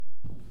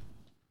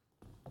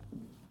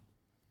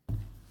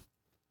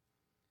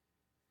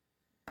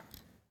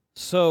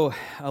So,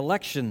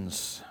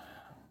 elections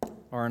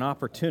are an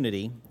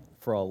opportunity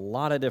for a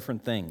lot of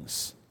different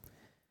things.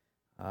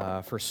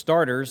 For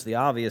starters, the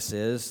obvious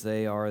is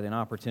they are an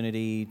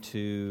opportunity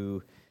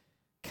to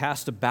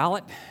cast a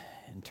ballot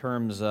in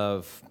terms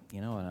of,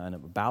 a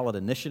ballot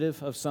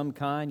initiative of some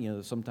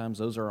kind. Sometimes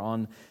those are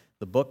on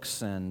the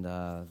books and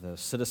the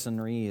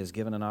citizenry is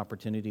given an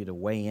opportunity to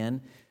weigh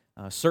in.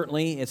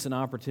 Certainly, it's an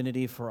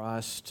opportunity for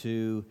us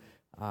to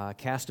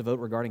cast a vote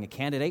regarding a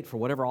candidate for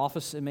whatever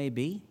office it may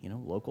be,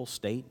 local,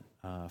 state,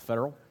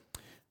 federal.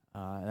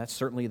 That's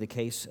certainly the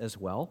case as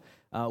well.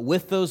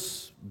 With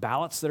those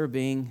ballots that are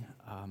being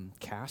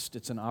cast,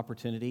 it's an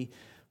opportunity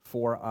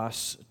for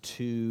us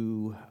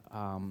to,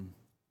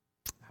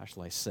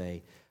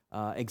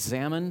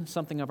 examine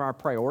something of our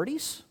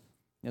priorities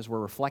as we're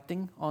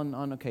reflecting on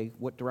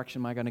what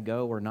direction am I going to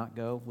go or not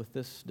go with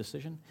this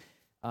decision?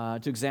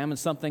 To examine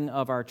something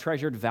of our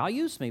treasured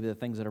values, maybe the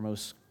things that are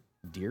most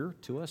dear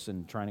to us,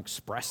 and try and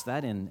express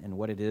that in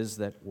what it is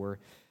that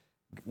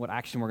what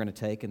action we're going to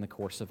take in the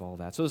course of all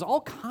that. So there's all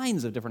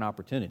kinds of different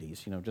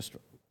opportunities, just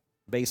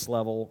base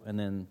level and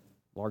then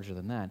larger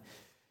than that.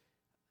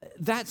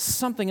 That's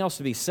something else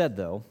to be said,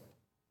 though,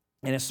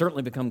 and it's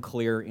certainly become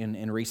clear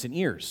in recent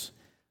years.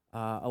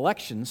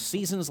 Elections,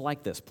 seasons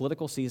like this,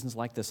 political seasons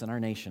like this in our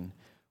nation,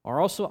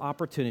 are also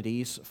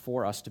opportunities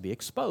for us to be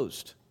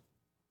exposed,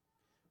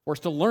 for us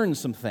to learn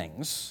some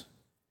things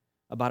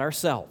about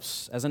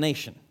ourselves as a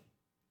nation,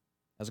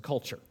 as a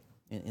culture,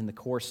 in the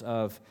course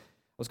of,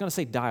 I was going to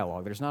say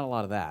dialogue, there's not a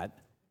lot of that,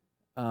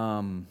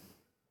 in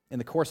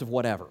the course of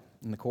whatever,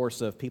 in the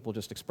course of people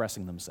just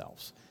expressing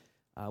themselves.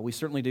 We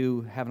certainly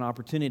do have an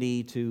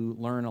opportunity to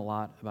learn a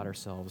lot about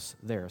ourselves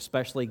there,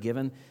 especially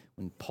given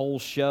when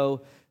polls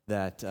show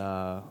that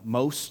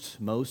most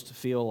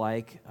feel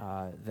like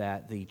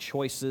that the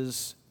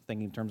choices,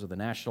 thinking in terms of the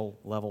national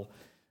level,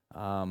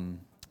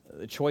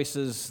 the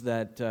choices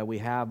that we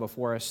have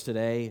before us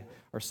today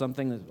are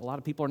something that a lot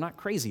of people are not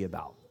crazy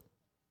about.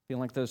 Feeling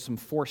like there's some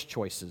forced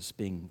choices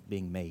being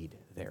made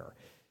there,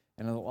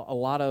 and a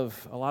lot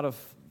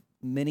of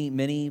many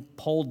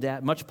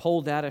much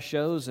poll data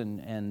shows,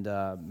 and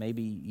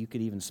maybe you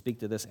could even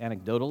speak to this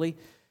anecdotally.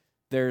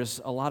 There's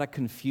a lot of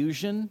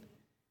confusion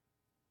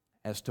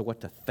as to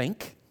what to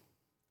think,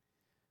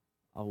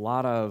 a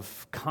lot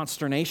of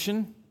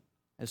consternation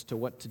as to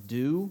what to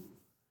do.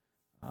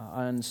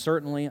 And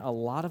certainly a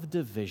lot of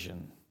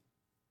division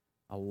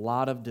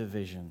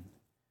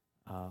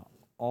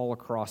all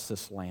across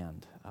this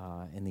land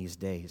in these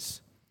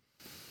days.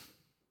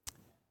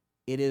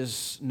 It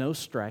is no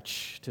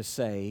stretch to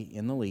say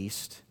in the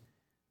least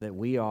that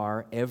we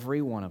are,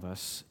 every one of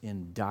us,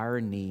 in dire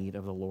need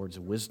of the Lord's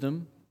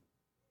wisdom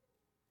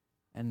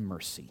and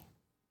mercy,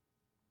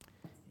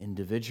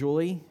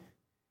 individually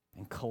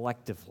and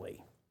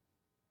collectively.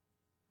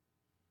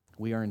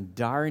 We are in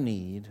dire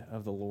need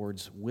of the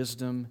Lord's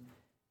wisdom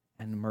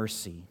and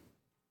mercy.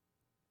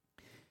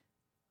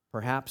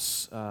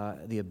 Perhaps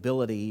the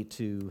ability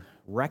to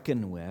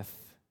reckon with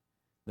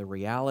the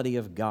reality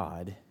of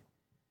God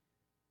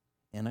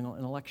in an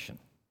election.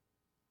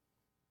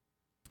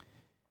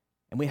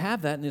 And we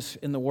have that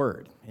in the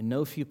Word. In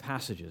no few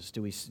passages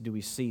do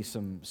we see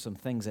some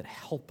things that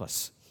help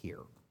us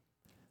here,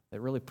 that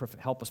really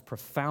help us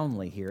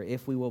profoundly here,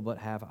 if we will but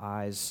have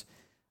eyes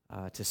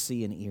to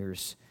see and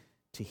ears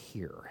to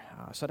hear.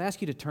 So I'd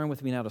ask you to turn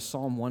with me now to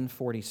Psalm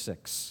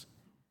 146.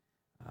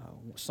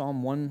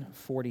 Psalm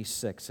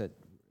 146,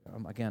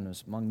 again,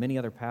 as among many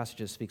other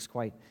passages, speaks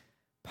quite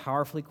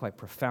powerfully, quite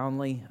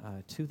profoundly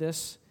to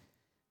this.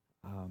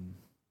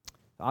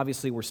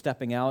 Obviously, we're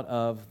stepping out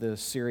of the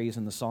series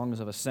in the Songs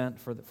of Ascent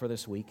for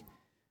this week,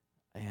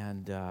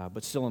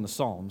 but still in the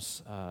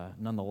Psalms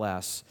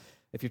nonetheless.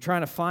 If you're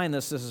trying to find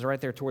this is right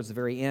there towards the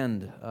very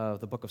end of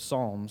the book of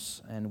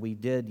Psalms, and we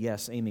did,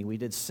 yes, Amy, we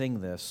did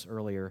sing this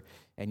earlier,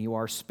 and you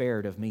are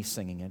spared of me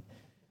singing it.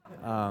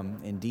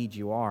 Indeed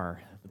you are.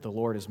 The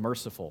Lord is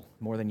merciful,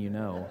 more than you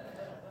know.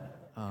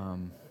 But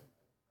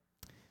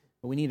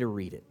we need to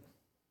read it.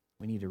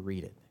 We need to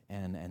read it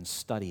and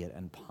study it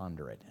and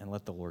ponder it and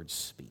let the Lord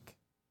speak.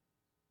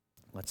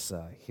 Let's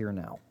hear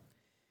now.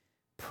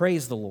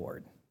 Praise the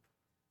Lord.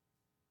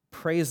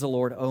 Praise the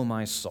Lord, O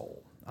my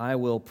soul. I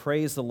will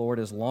praise the Lord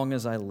as long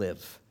as I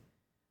live.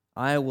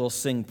 I will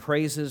sing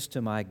praises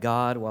to my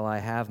God while I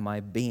have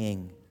my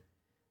being.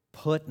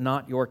 Put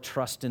not your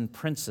trust in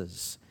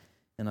princes,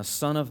 in a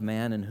son of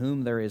man in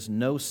whom there is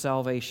no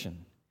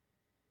salvation.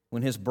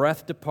 When his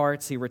breath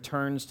departs, he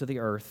returns to the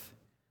earth.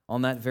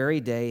 On that very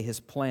day,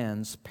 his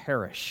plans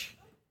perish.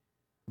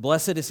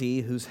 Blessed is he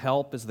whose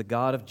help is the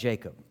God of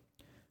Jacob,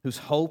 whose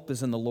hope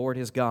is in the Lord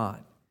his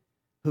God,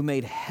 who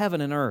made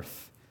heaven and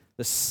earth,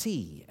 the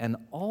sea, and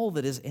all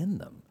that is in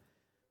them,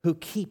 who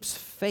keeps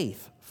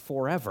faith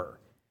forever,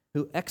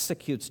 who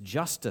executes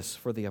justice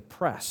for the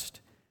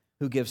oppressed,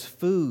 who gives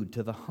food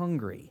to the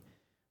hungry.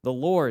 The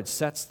Lord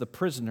sets the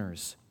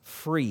prisoners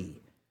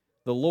free.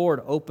 The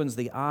Lord opens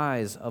the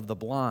eyes of the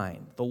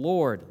blind. The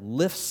Lord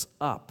lifts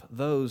up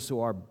those who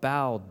are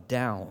bowed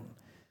down.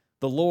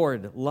 The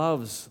Lord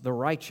loves the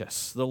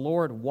righteous. The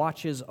Lord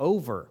watches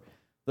over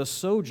the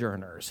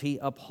sojourners. He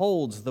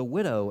upholds the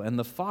widow and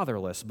the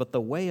fatherless, but the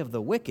way of the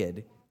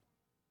wicked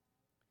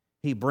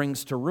he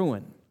brings to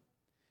ruin.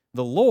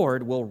 The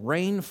Lord will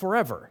reign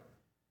forever.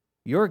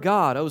 Your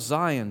God, O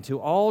Zion, to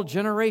all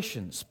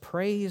generations.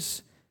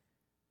 Praise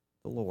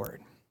the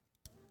Lord.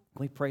 Can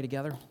we pray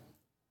together?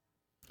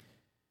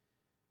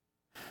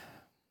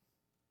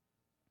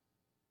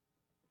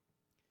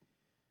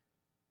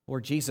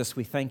 Lord Jesus,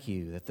 we thank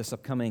you that this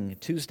upcoming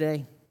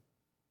Tuesday,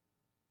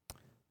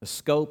 the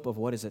scope of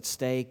what is at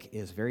stake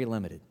is very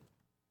limited.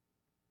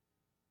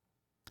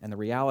 And the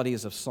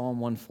realities of Psalm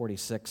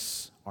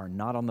 146 are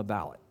not on the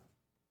ballot.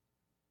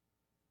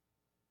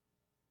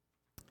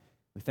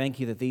 We thank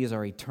you that these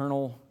are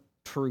eternal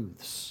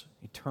truths,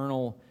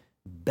 eternal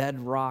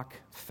bedrock,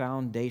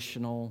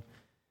 foundational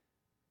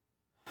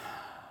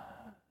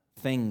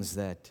things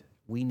that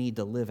we need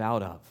to live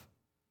out of.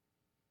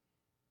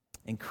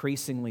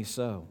 Increasingly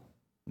so.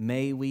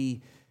 May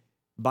we,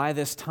 by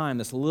this time,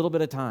 this little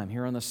bit of time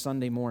here on this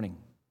Sunday morning,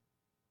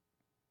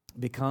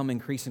 become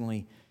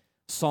increasingly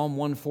Psalm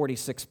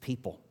 146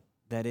 people,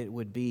 that it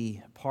would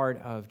be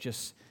part of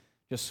just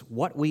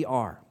what we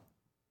are,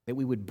 that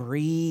we would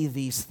breathe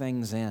these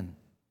things in,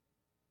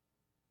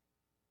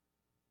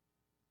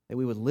 that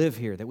we would live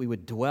here, that we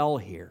would dwell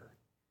here,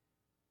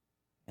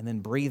 and then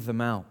breathe them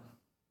out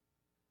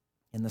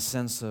in the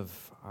sense of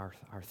our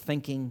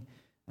thinking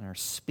and our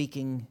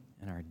speaking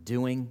and our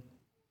doing.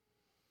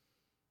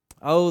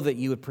 Oh, that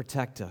you would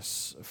protect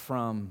us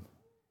from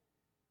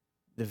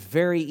the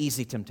very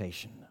easy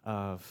temptation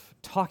of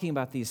talking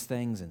about these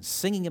things and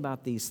singing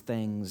about these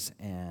things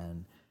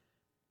and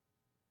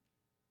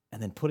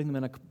then putting them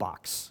in a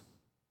box,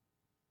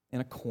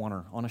 in a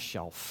corner, on a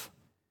shelf,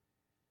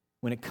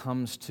 when it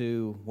comes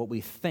to what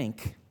we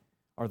think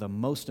are the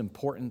most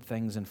important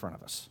things in front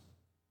of us.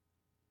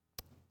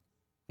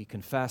 We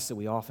confess that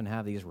we often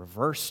have these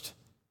reversed,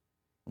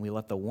 and we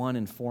let the one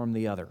inform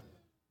the other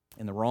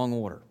in the wrong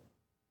order.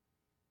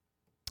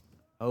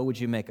 Oh, would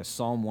you make us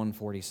Psalm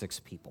 146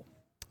 people?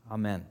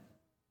 Amen.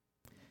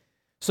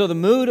 So the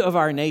mood of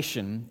our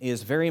nation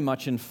is very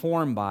much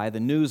informed by the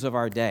news of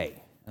our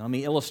day. And let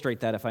me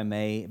illustrate that, if I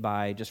may,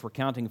 by just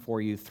recounting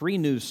for you 3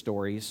 news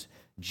stories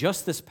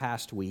just this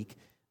past week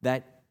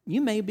that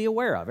you may be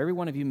aware of. Every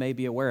one of you may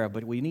be aware of,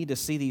 but we need to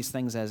see these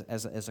things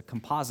as a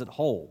composite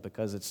whole,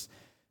 because it's,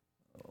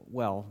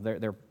 well,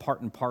 they're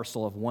part and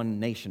parcel of one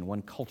nation,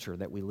 one culture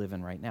that we live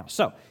in right now.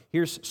 So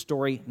here's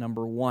story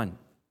number 1.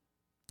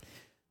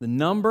 The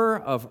number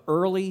of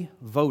early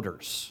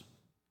voters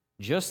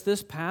just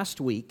this past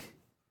week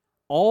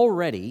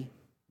already,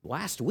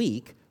 last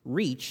week,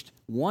 reached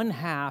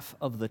 1/2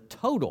 of the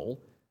total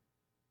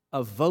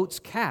of votes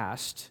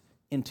cast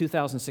in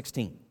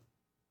 2016.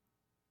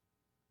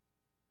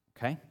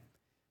 Okay?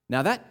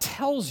 Now that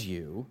tells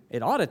you,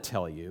 it ought to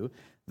tell you,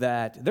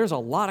 that there's a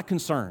lot of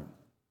concern.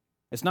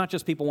 It's not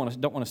just people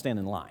don't want to stand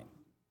in line.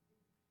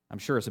 I'm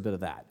sure it's a bit of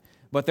that.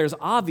 But there's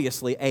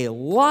obviously a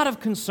lot of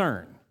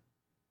concern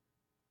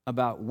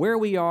about where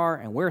we are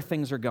and where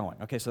things are going.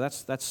 Okay, so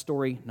that's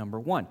story number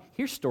 1.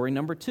 Here's story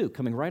number 2,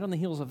 coming right on the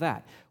heels of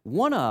that.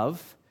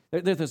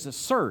 There's a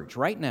surge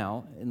right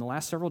now, in the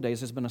last several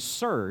days, there's been a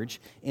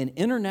surge in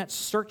internet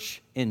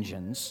search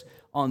engines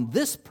on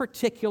this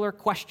particular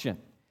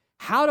question.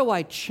 How do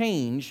I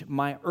change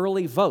my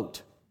early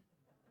vote?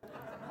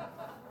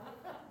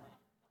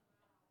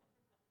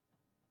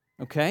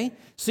 Okay?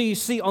 So you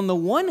see, on the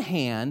one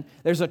hand,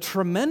 there's a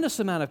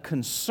tremendous amount of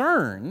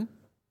concern,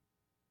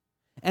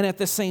 and at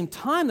the same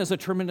time, there's a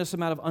tremendous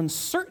amount of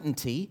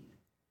uncertainty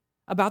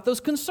about those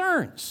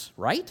concerns,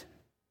 right?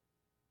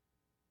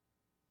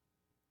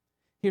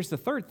 Here's the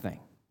third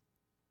thing.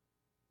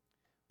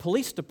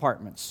 Police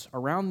departments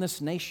around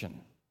this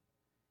nation,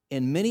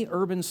 in many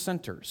urban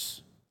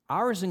centers,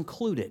 ours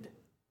included,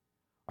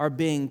 are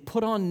being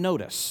put on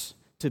notice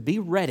to be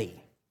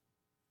ready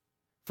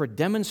for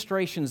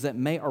demonstrations that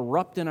may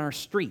erupt in our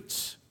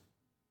streets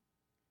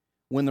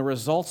when the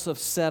results of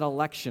said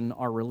election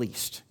are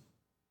released.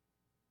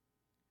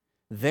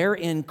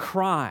 Therein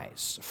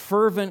cries,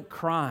 fervent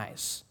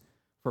cries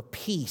for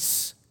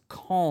peace,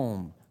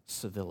 calm,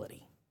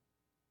 civility.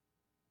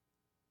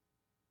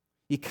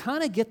 You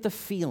kind of get the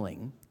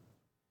feeling,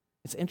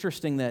 it's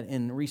interesting that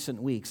in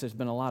recent weeks there's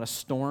been a lot of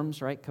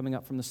storms, right, coming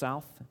up from the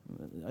south,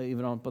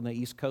 even up on the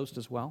East Coast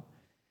as well.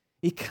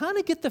 You kind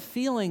of get the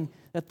feeling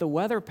that the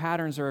weather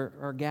patterns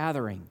are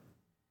gathering,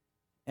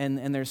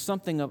 and there's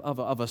something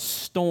of a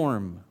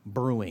storm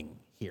brewing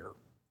here.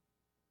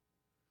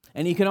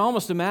 And you can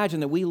almost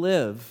imagine that we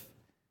live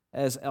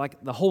as,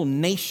 like, the whole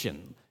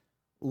nation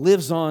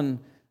lives on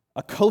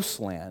a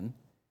coastland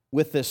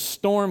with this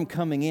storm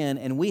coming in,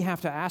 and we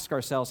have to ask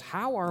ourselves,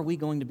 how are we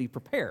going to be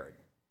prepared?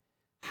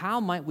 How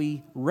might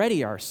we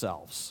ready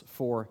ourselves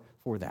for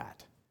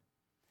that?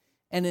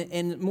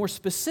 And more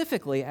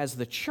specifically, as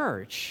the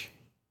church,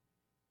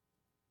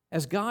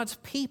 as God's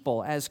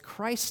people, as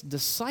Christ's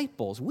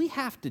disciples, we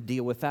have to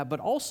deal with that, but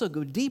also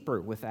go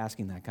deeper with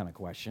asking that kind of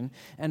question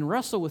and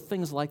wrestle with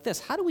things like this.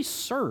 How do we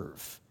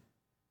serve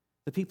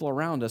the people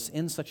around us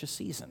in such a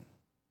season?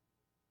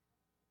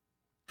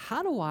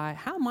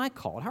 how am I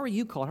called, how are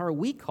you called, how are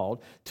we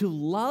called to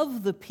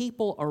love the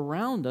people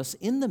around us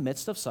in the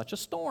midst of such a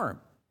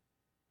storm?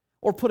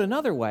 Or put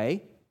another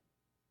way,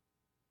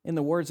 in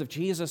the words of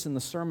Jesus in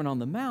the Sermon on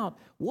the Mount,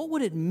 what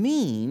would it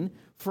mean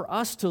for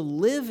us to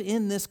live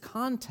in this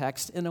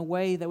context in a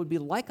way that would be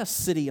like a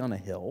city on a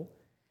hill,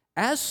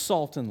 as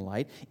salt and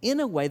light,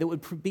 in a way that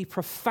would be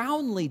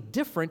profoundly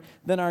different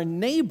than our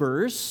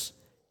neighbors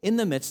in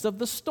the midst of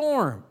the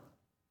storm?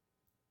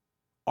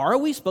 Are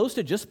we supposed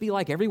to just be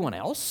like everyone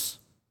else?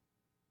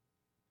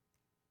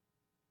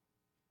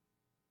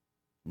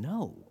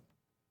 No,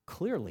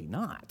 clearly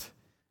not.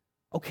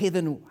 Okay,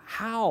 then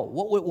how?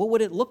 What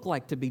would it look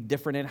like to be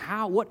different? And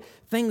how? What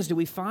things do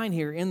we find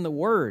here in the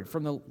Word,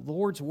 from the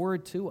Lord's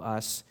Word to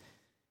us,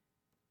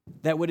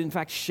 that would in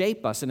fact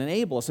shape us and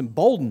enable us,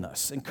 embolden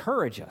us,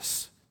 encourage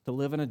us to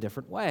live in a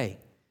different way?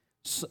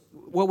 So,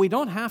 well, we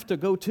don't have to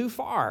go too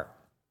far.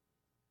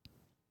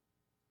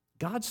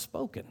 God's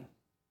spoken.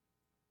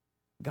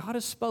 God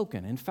has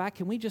spoken. In fact,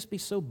 can we just be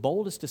so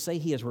bold as to say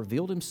He has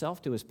revealed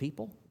Himself to His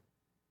people?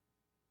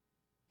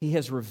 He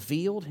has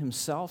revealed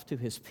Himself to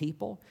His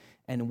people,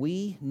 and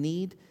we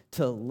need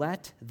to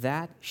let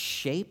that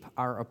shape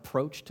our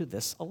approach to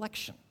this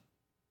election.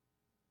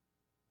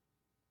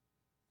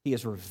 He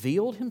has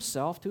revealed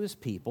Himself to His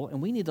people,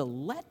 and we need to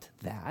let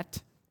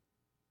that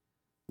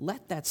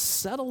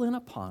settle in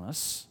upon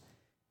us.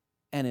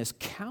 And as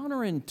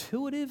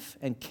counterintuitive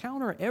and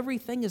counter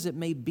everything as it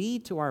may be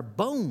to our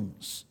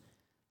bones,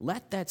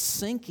 let that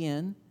sink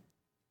in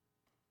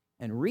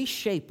and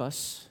reshape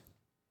us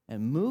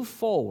and move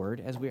forward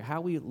as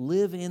how we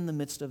live in the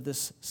midst of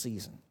this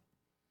season.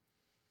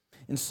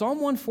 In Psalm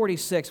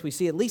 146, we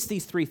see at least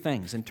these three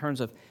things in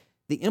terms of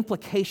the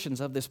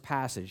implications of this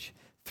passage.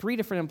 Three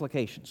different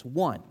implications.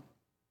 One,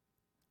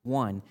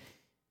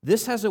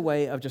 this has a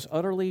way of just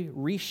utterly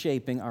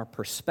reshaping our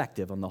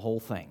perspective on the whole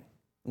thing.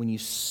 When you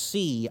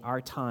see our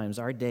times,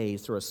 our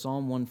days through a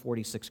Psalm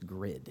 146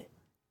 grid,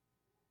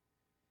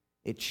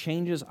 it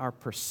changes our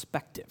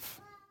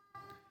perspective.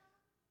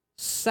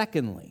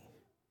 Secondly,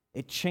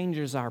 it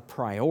changes our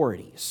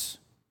priorities.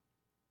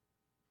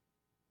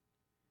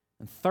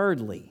 And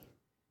thirdly,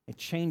 it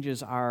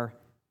changes our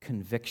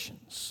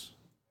convictions.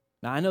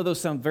 Now, I know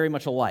those sound very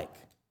much alike,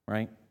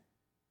 right?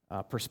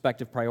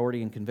 Perspective,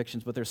 priority, and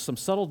convictions, but there's some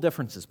subtle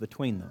differences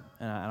between them,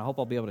 and I hope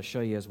I'll be able to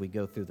show you as we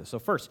go through this. So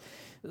first,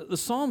 the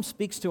psalm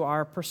speaks to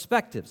our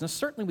perspectives. Now,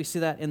 certainly we see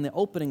that in the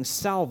opening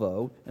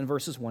salvo in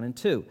verses 1 and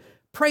 2.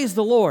 Praise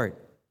the Lord.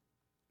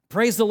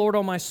 Praise the Lord,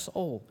 O my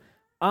soul.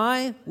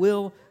 I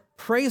will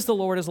praise the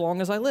Lord as long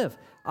as I live.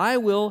 I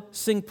will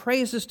sing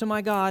praises to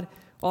my God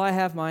while I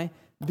have my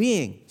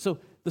being. So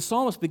the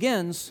psalmist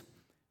begins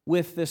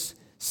with this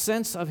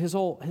sense of his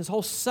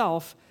whole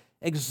self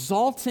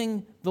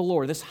exalting the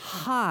Lord, this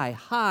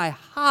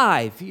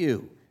high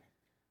view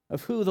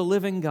of who the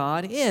living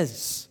God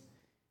is.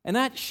 And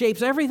that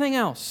shapes everything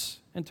else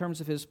in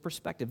terms of his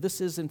perspective.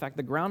 This is, in fact,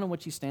 the ground on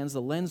which he stands,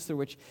 the lens through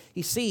which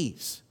he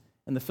sees,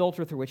 and the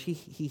filter through which he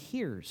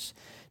hears.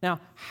 Now,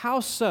 how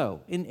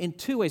so? In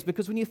two ways,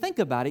 because when you think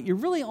about it, you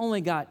really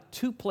only got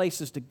two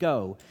places to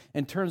go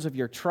in terms of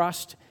your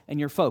trust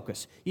and your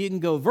focus. You can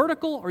go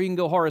vertical or you can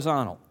go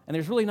horizontal, and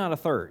there's really not a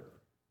third.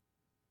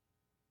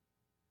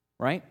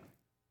 Right?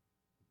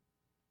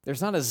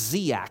 There's not a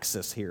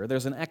z-axis here.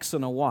 There's an x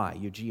and a y,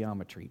 you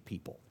geometry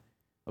people.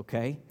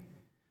 Okay?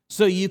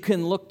 So you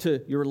can look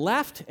to your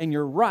left and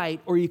your right,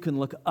 or you can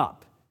look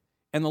up.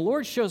 And the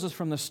Lord shows us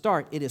from the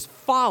start, it is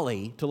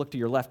folly to look to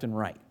your left and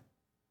right.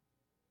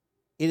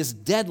 It is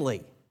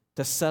deadly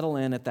to settle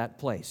in at that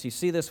place. You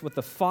see this with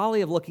the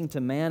folly of looking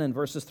to man in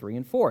verses 3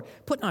 and 4.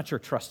 Put not your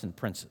trust in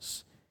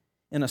princes,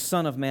 in a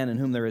son of man in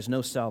whom there is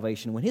no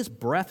salvation. When his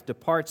breath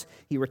departs,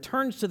 he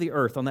returns to the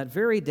earth. On that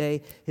very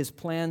day, his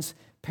plans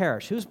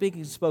perish. Who is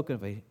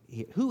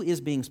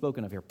being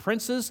spoken of here?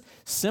 Princes,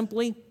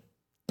 simply.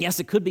 Yes,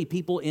 it could be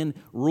people in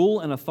rule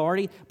and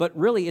authority, but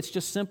really it's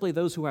just simply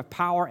those who have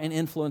power and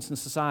influence in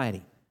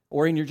society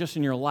or in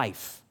your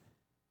life.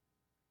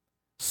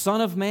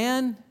 Son of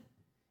man,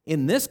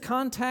 in this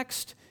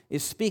context,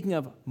 is speaking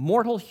of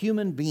mortal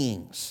human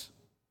beings.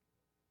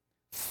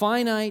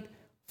 Finite,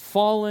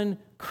 fallen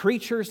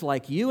creatures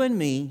like you and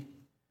me,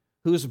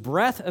 whose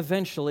breath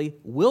eventually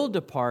will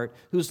depart,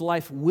 whose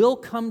life will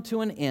come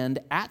to an end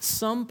at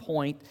some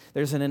point.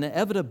 There's an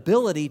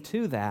inevitability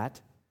to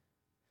that.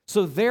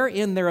 So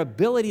therein, their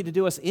ability to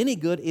do us any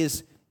good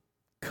is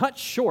cut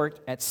short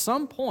at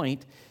some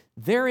point.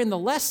 Therein, the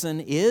lesson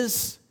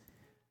is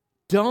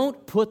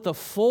don't put the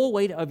full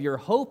weight of your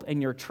hope and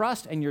your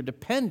trust and your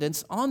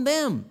dependence on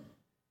them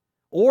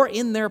or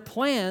in their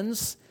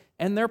plans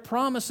and their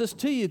promises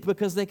to you,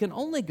 because they can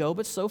only go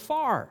but so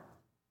far.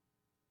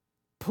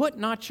 Put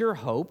not your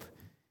hope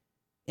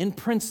in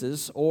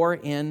princes or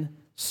in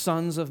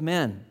sons of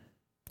men.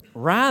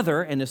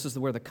 Rather, and this is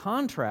where the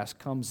contrast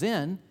comes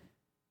in,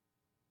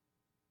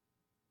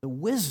 the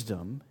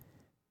wisdom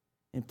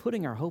in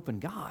putting our hope in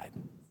God.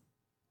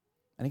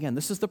 And again,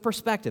 this is the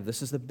perspective.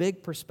 This is the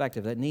big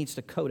perspective that needs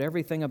to code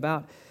everything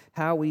about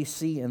how we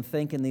see and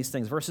think in these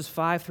things. Verses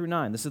 5 through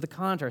 9, this is the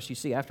contrast you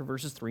see after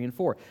verses 3 and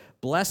 4.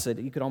 Blessed,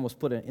 you could almost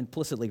put it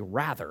implicitly,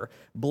 rather,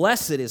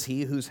 blessed is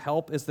he whose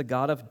help is the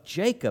God of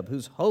Jacob,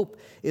 whose hope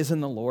is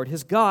in the Lord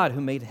his God,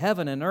 who made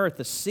heaven and earth,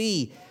 the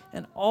sea,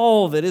 and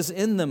all that is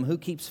in them, who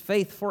keeps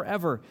faith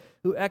forever,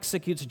 who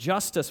executes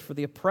justice for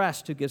the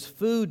oppressed, who gives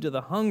food to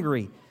the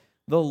hungry.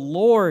 The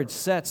Lord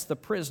sets the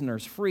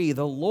prisoners free.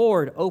 The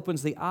Lord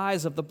opens the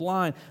eyes of the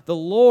blind. The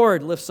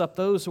Lord lifts up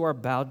those who are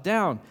bowed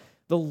down.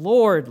 The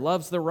Lord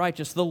loves the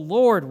righteous. The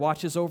Lord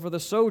watches over the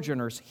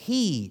sojourners.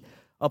 He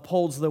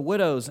upholds the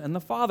widows and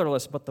the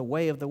fatherless, but the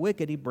way of the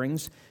wicked he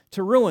brings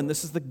to ruin.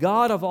 This is the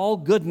God of all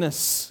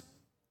goodness.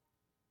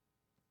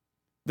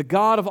 The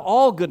God of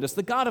all goodness.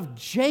 The God of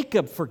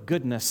Jacob, for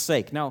goodness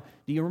sake. Now,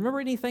 do you remember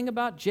anything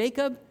about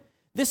Jacob?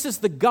 This is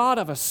the God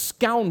of a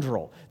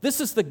scoundrel.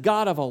 This is the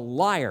God of a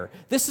liar.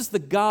 This is the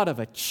God of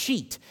a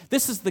cheat.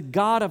 This is the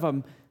God of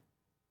a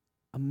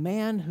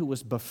man who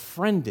was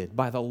befriended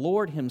by the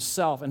Lord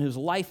himself and whose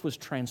life was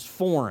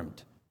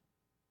transformed.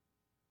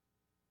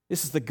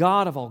 This is the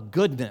God of all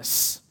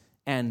goodness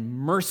and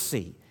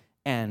mercy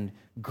and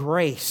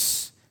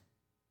grace.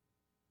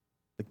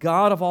 The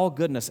God of all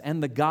goodness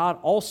and the God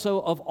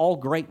also of all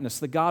greatness,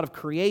 the God of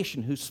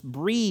creation who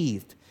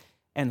breathed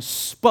and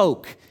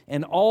spoke,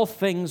 and all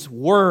things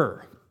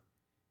were.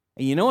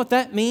 And you know what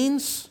that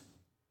means?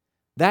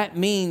 That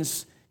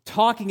means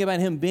talking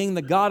about him being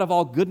the God of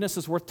all goodness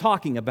is worth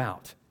talking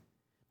about,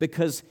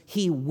 because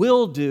he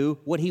will do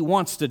what he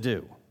wants to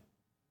do.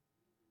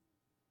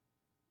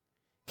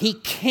 He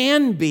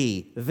can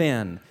be,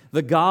 then,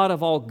 the God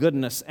of all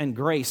goodness and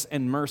grace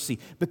and mercy,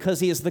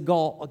 because he is the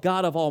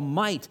God of all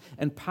might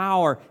and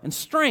power and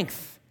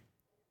strength.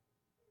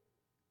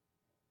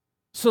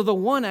 So the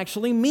one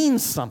actually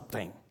means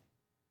something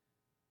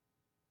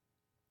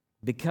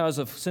because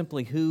of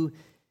simply who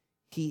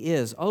he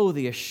is. Oh,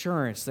 the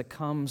assurance that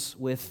comes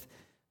with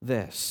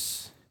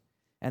this.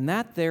 And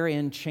that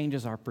therein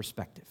changes our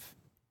perspective.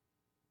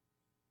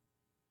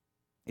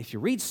 If you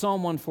read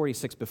Psalm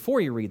 146 before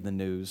you read the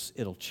news,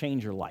 it'll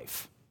change your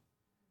life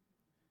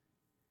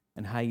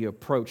and how you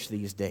approach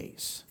these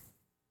days.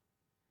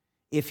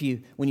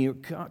 When you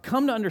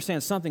come to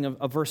understand something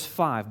of verse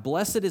 5,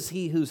 blessed is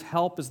he whose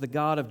help is the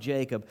God of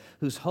Jacob,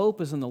 whose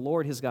hope is in the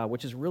Lord his God,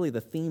 which is really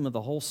the theme of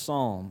the whole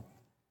psalm.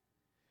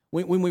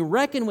 When we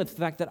reckon with the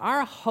fact that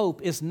our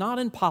hope is not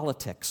in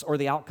politics or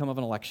the outcome of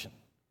an election,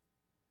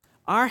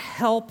 our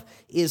help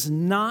is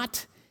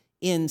not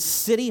in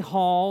City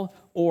Hall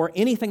or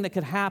anything that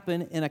could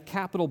happen in a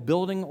Capitol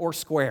building or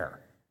square.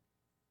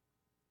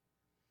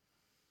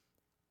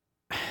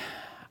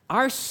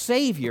 Our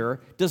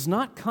Savior does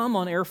not come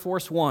on Air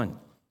Force One.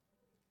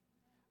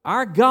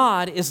 Our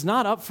God is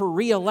not up for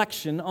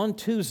re-election on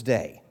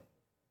Tuesday.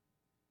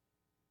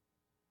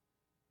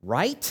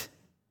 Right?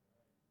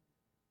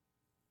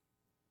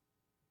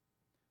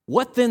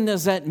 What then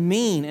does that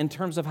mean in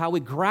terms of how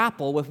we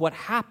grapple with what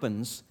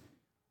happens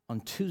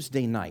on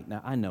Tuesday night?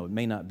 Now, I know it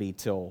may not be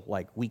till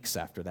like weeks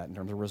after that in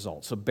terms of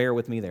results, so bear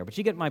with me there, but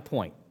you get my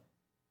point.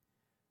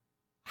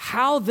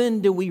 How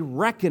then do we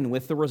reckon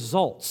with the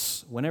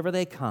results whenever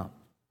they come?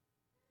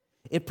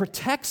 It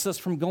protects us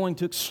from going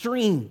to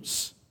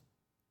extremes.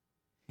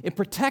 It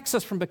protects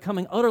us from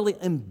becoming utterly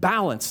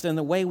imbalanced in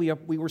the way we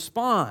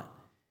respond,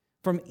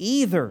 from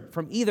either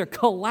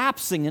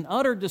collapsing in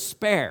utter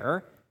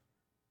despair,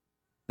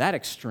 that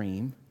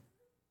extreme,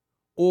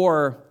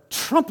 or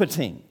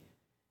trumpeting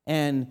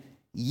and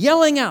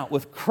yelling out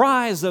with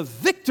cries of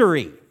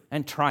victory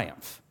and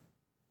triumph.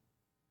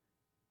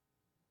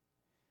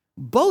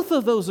 Both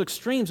of those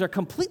extremes are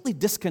completely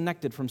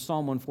disconnected from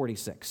Psalm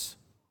 146.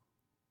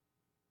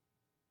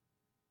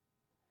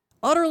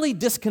 Utterly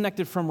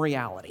disconnected from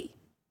reality.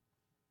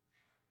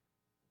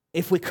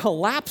 If we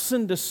collapse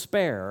in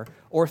despair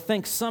or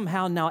think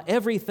somehow now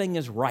everything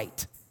is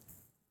right,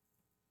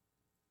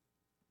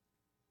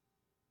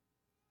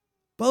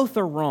 both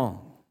are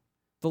wrong.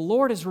 The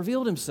Lord has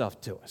revealed himself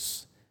to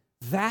us.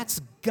 That's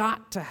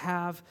got to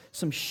have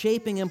some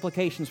shaping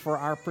implications for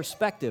our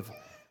perspective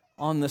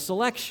on this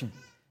election.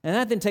 And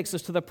that then takes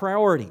us to the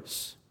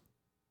priorities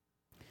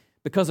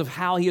because of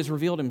how he has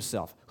revealed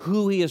himself,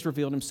 who he has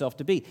revealed himself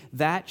to be.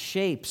 That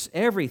shapes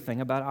everything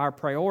about our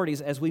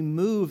priorities as we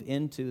move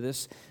into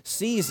this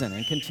season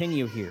and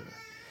continue here.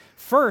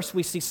 First,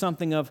 we see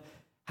something of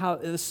how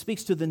this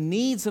speaks to the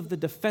needs of the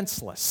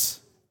defenseless,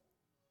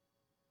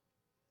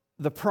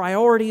 the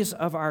priorities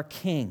of our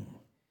King.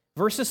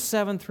 Verses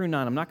 7 through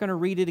 9, I'm not going to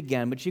read it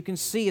again, but you can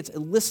see it's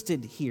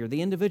listed here,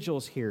 the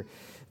individuals here,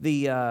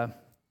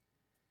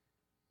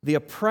 the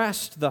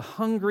oppressed, the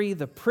hungry,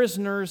 the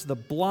prisoners, the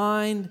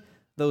blind,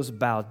 those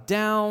bowed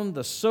down,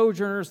 the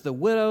sojourners, the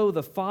widow,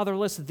 the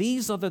fatherless.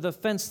 These are the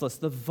defenseless,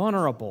 the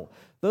vulnerable,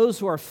 those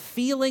who are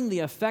feeling the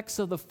effects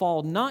of the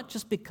fall, not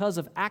just because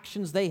of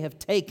actions they have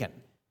taken,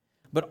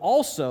 but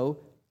also,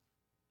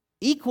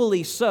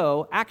 equally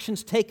so,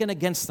 actions taken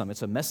against them.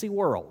 It's a messy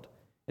world.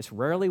 It's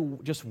rarely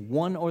just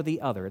one or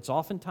the other. It's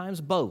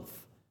oftentimes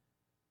both.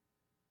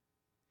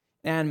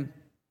 And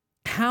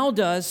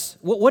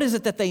what is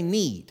it that they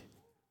need?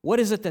 What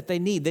is it that they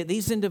need?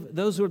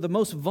 Those who are the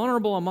most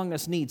vulnerable among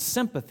us need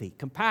sympathy,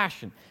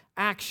 compassion,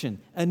 action,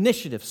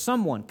 initiative,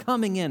 someone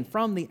coming in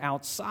from the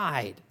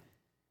outside.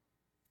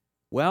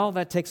 Well,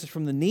 that takes us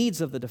from the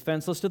needs of the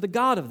defenseless to the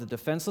God of the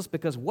defenseless,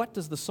 because what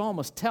does the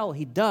psalmist tell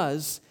he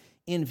does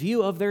in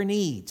view of their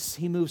needs?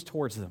 He moves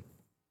towards them.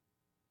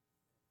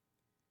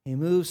 He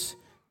moves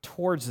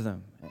towards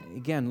them.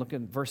 Again, look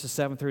at verses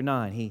 7 through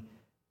 9.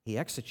 He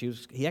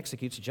executes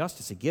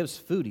justice. He gives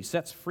food. He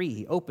sets free.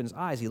 He opens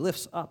eyes. He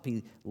lifts up.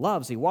 He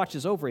loves. He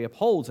watches over. He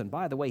upholds. And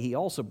by the way, he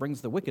also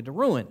brings the wicked to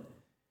ruin.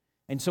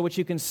 And so what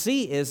you can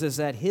see is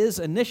that his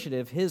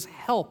initiative, his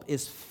help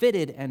is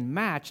fitted and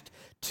matched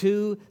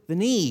to the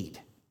need.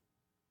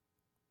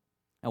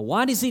 Now,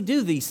 why does he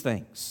do these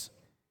things?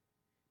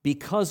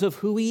 Because of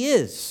who he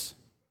is.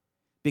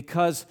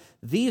 Because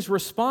these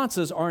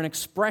responses are an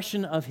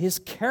expression of his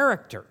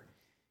character.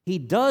 He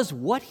does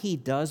what he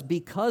does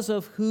because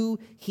of who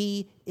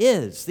he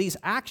is. These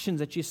actions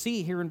that you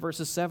see here in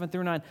verses 7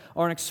 through 9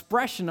 are an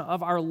expression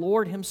of our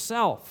Lord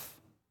himself,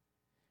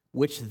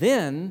 which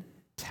then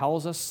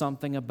tells us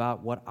something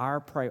about what our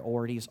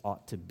priorities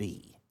ought to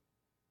be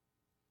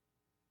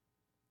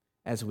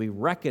as we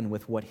reckon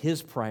with what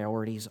his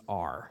priorities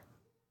are.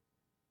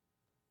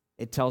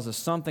 It tells us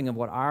something of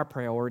what our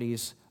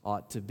priorities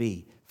ought to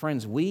be.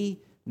 Friends,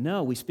 we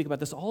know, we speak about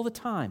this all the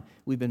time.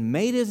 We've been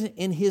made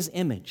in his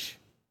image,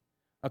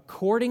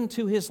 according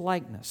to his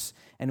likeness.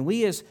 And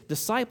we as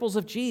disciples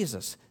of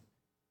Jesus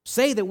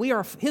say that we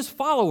are his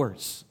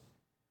followers.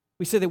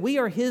 We say that we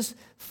are his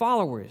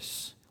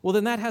followers. Well,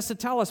 then that has to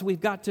tell us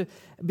we've got to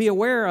be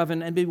aware of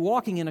and be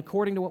walking in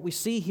according to what we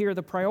see here,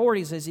 the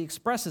priorities as he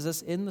expresses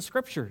us in the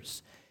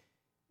Scriptures.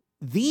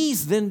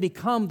 These then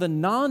become the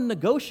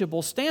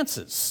non-negotiable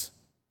stances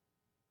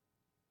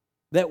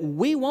that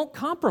we won't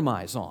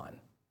compromise on.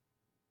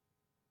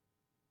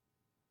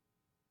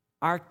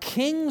 Our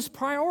King's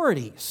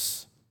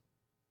priorities,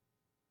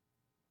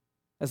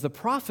 as the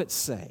prophets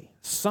say,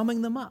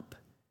 summing them up: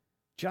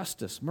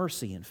 justice,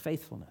 mercy, and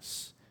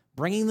faithfulness,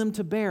 bringing them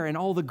to bear in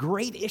all the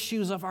great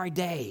issues of our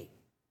day.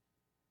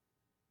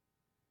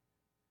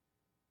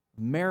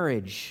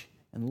 Marriage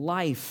and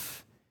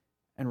life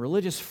and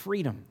religious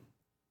freedom.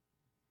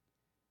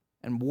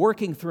 And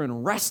working through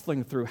and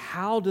wrestling through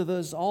how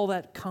does all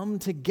that come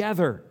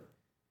together.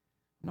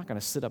 I'm not going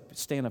to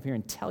stand up here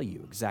and tell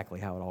you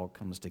exactly how it all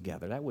comes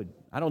together.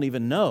 I don't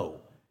even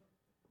know.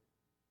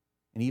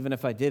 And even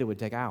if I did, it would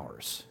take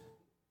hours.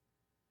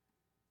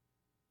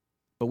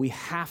 But we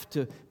have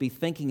to be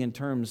thinking in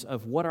terms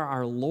of what are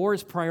our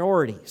Lord's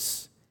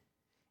priorities.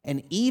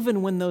 And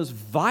even when those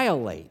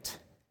violate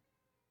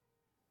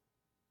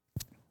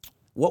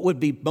what would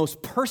be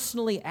most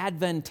personally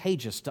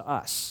advantageous to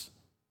us,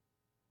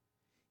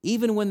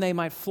 even when they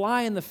might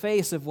fly in the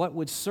face of what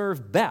would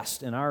serve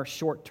best in our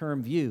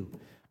short-term view,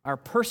 our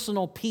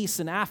personal peace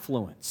and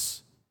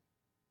affluence,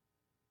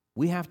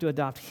 we have to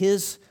adopt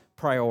his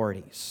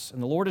priorities.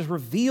 And the Lord has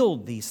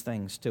revealed these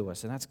things to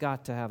us, and that's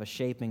got to have a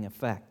shaping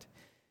effect.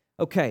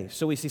 Okay,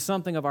 so we see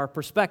something of our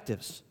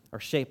perspectives are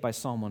shaped by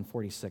Psalm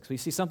 146. We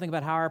see something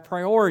about how our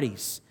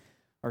priorities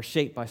are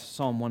shaped by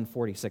Psalm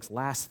 146.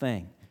 Last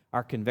thing,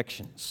 our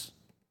convictions.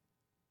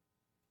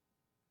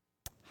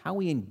 How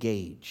we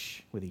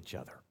engage with each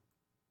other.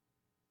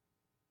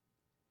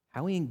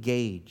 How we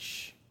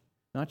engage,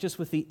 not just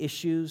with the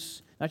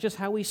issues, not just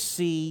how we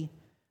see,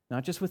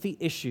 not just with the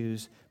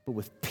issues, but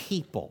with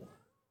people.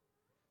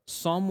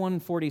 Psalm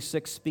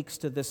 146 speaks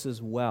to this as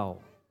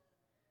well.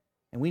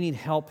 And we need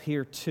help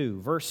here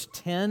too. Verse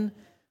 10,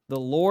 the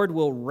Lord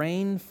will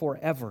reign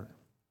forever.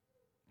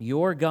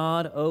 Your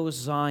God, O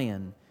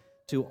Zion,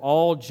 to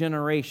all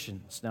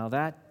generations. Now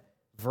that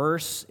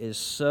verse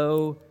is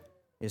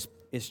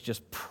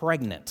just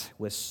pregnant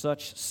with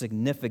such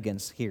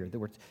significance here.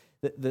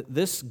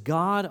 This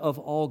God of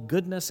all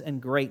goodness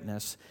and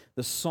greatness,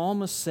 the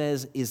psalmist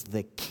says, is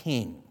the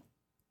king.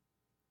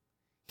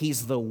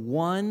 He's the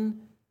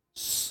one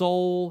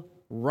sole,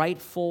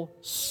 rightful,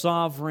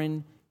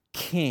 sovereign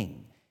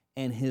king.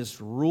 And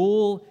his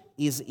rule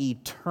is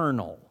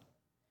eternal.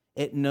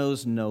 It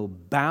knows no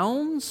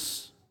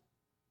bounds.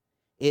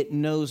 It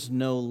knows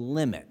no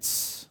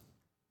limits.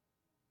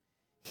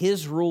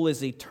 His rule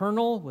is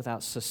eternal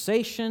without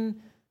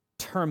cessation,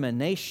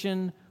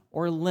 termination,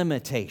 or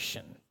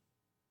limitation.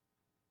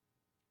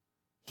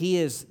 He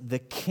is the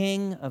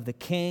king of the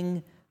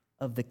king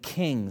of the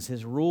kings.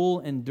 His rule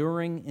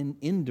enduring and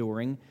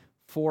enduring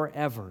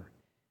forever.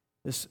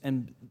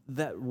 And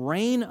that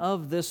reign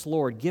of this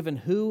Lord, given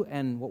who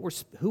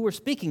we're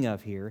speaking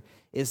of here,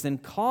 is then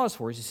cause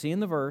for, as you see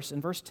in the verse,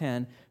 in verse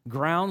 10,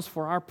 grounds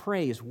for our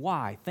praise.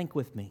 Why? Think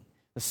with me.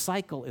 The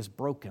cycle is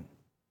broken.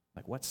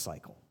 Like what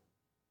cycle?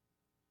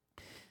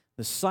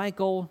 The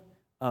cycle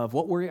of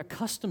what we're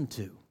accustomed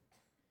to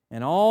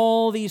and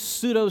all these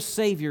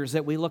pseudo-saviors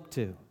that we look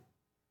to.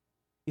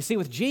 You see,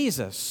 with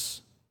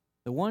Jesus,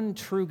 the one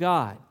true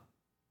God,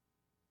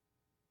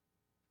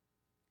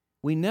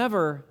 we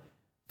never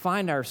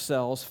find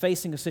ourselves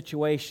facing a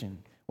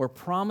situation where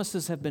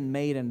promises have been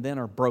made and then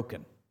are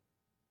broken.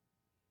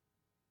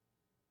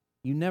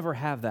 You never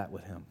have that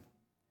with him.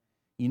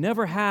 You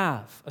never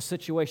have a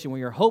situation where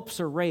your hopes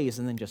are raised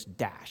and then just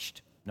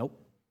dashed. Nope,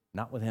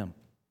 not with him.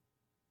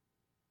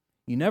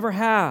 You never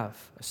have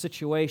a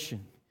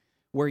situation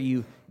where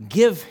you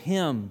give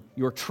him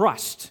your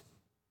trust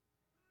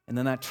and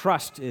then that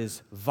trust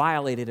is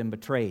violated and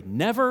betrayed.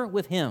 Never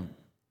with him.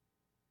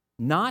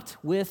 Not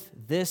with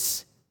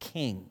this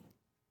king.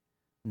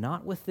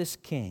 Not with this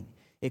king.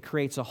 It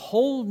creates a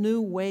whole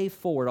new way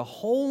forward, a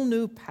whole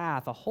new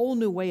path, a whole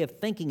new way of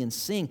thinking and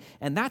seeing.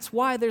 And that's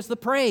why there's the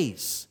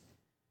praise.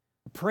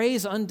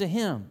 Praise unto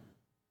him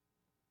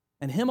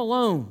and him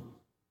alone.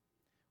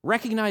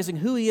 Recognizing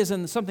who he is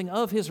and something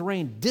of his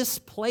reign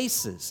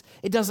displaces.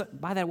 It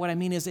doesn't, by that what I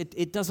mean is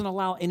it doesn't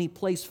allow any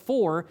place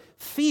for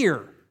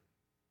fear.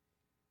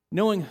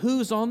 Knowing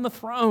who's on the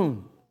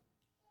throne.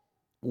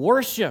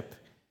 Worship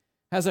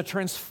has a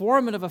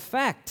transformative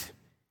effect.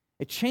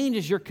 It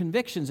changes your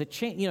convictions.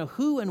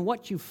 Who and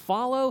what you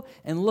follow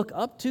and look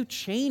up to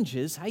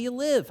changes how you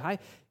live.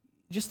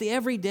 Just the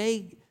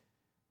everyday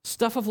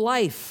stuff of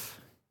life.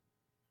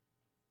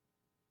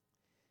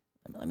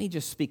 Let me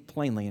just speak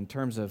plainly in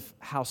terms of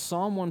how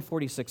Psalm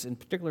 146, in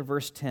particular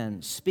verse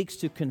 10, speaks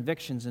to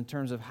convictions in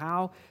terms of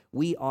how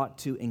we ought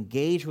to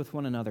engage with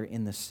one another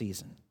in this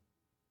season.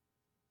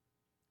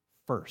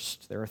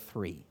 First, there are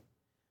three.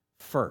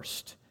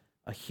 First,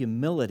 a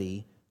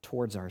humility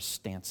towards our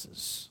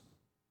stances.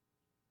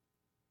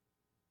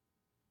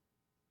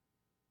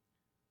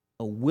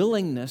 A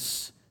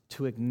willingness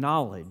to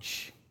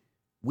acknowledge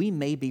we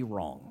may be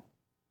wrong.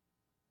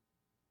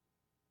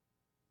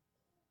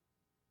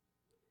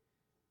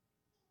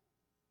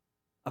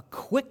 A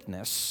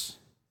quickness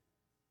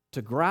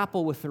to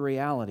grapple with the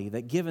reality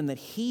that given that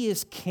he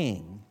is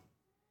king,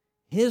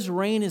 his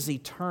reign is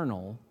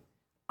eternal,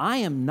 I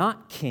am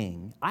not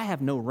king, I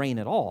have no reign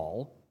at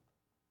all,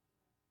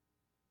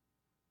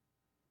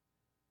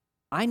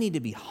 I need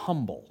to be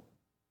humble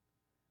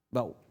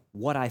about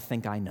what I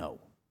think I know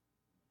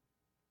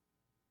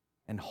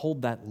and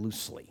hold that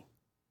loosely.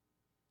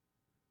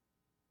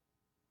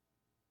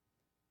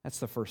 That's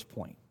the first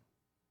point.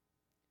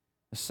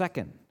 The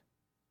second,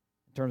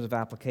 in terms of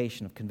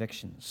application of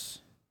convictions,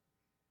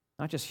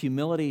 not just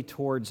humility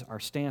towards our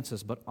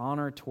stances, but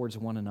honor towards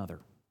one another.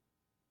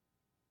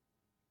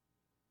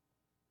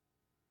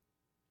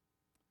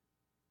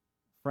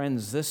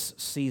 Friends, this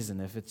season,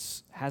 if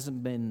it's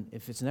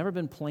never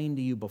been plain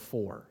to you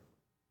before,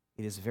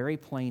 it is very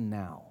plain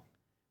now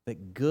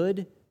that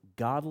good,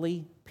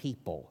 godly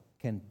people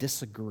can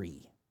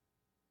disagree.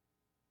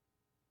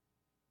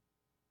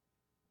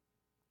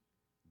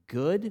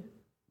 Good,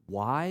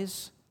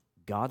 wise,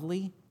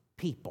 godly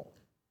people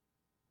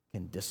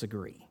can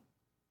disagree.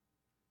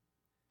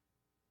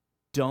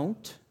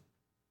 Don't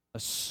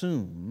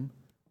assume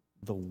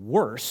the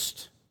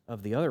worst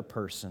of the other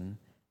person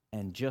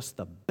and just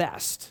the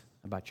best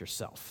about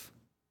yourself.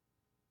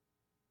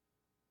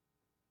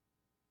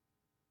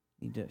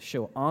 You need to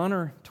show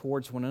honor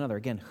towards one another.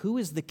 Again, who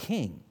is the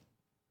king?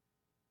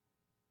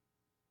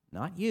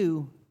 Not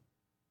you,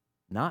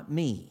 not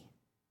me.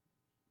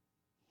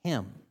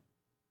 Him.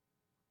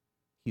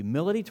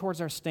 Humility towards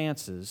our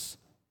stances,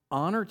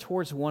 honor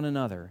towards one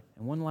another,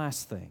 and one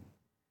last thing,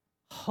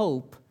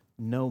 hope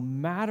no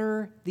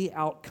matter the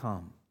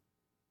outcome.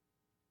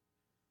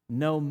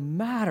 No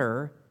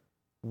matter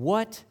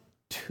what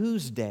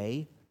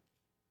Tuesday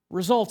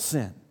results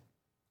in.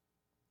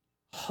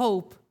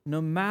 Hope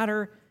no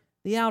matter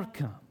the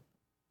outcome.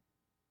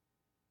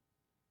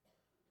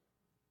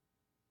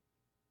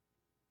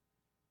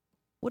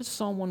 What does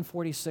Psalm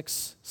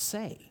 146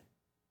 say?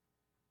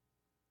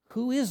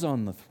 Who is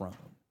on the throne?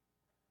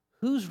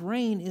 Whose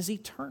reign is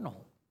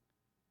eternal?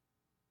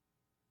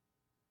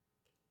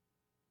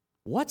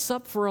 What's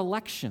up for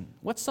election?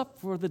 What's up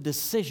for the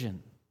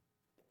decision?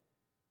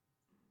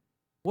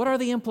 What are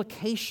the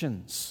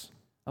implications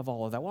of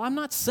all of that? Well, I'm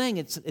not saying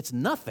it's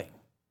nothing,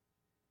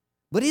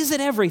 but is it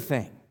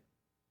everything?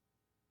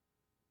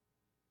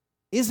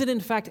 Is it in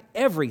fact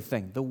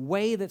everything, the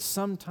way that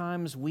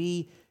sometimes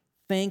we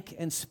think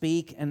and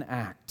speak and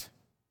act?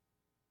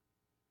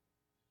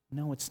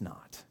 No, it's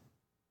not.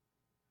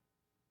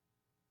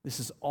 This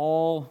is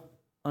all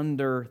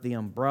under the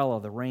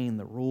umbrella, the reign,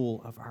 the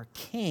rule of our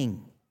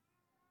King,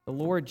 the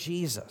Lord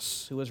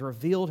Jesus, who has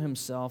revealed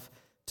himself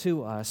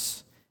to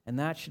us, and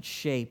that should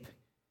shape,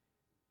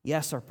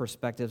 yes, our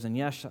perspectives, and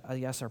yes,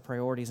 our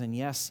priorities, and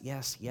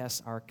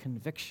yes, our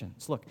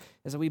convictions. Look,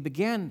 as we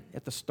began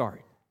at the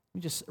start, let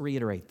me just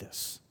reiterate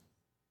this.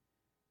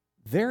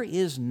 There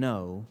is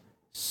no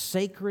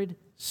sacred,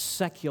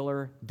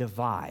 secular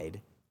divide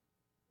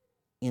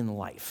in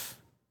life.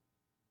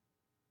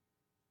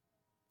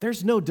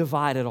 There's no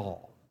divide at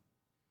all.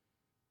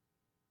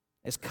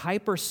 As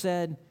Kuyper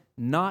said,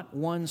 not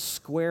one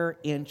square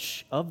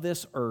inch of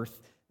this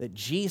earth that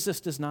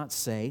Jesus does not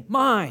say,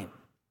 mine,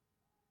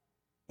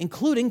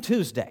 including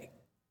Tuesday,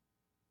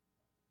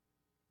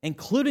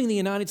 including the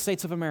United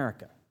States of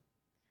America,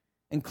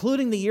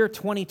 including the year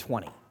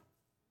 2020,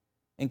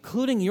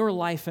 including your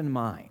life and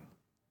mine.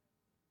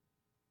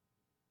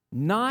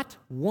 Not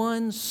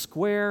 1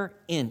 square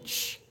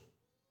inch.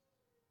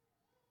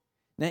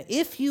 Now,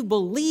 if you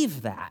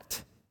believe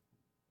that,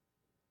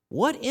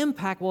 what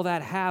impact will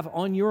that have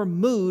on your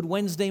mood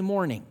Wednesday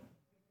morning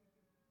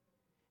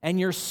and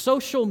your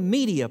social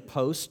media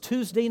posts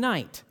Tuesday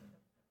night?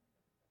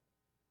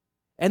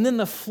 And then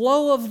the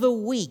flow of the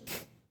week,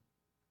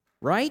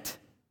 right?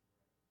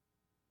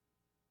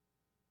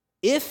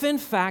 If, in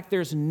fact,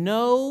 there's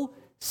no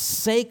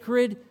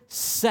sacred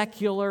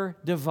secular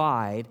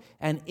divide,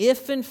 and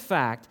if, in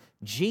fact,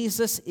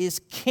 Jesus is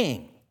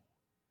king,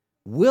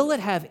 will it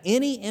have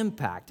any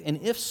impact,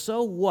 and if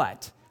so,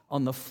 what,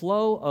 on the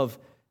flow of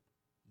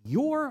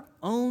your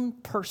own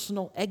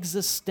personal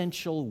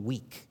existential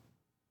week?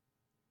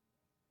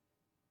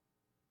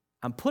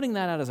 I'm putting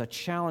that out as a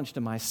challenge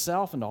to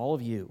myself and to all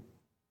of you,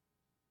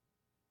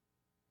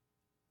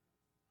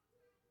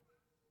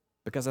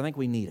 because I think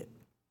we need it.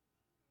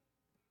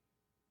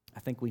 I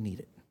think we need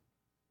it.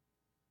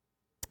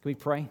 Can we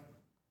pray? I'm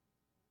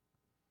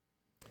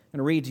going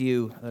to read to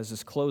you as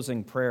this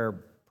closing prayer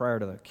prior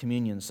to the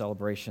communion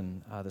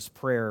celebration, this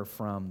prayer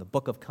from the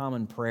Book of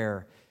Common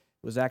Prayer.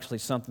 It was actually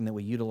something that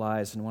we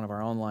utilized in one of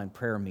our online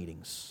prayer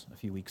meetings a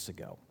few weeks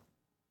ago.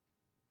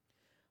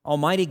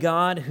 Almighty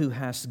God, who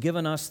hast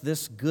given us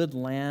this good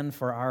land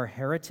for our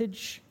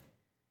heritage,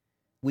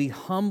 we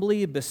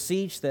humbly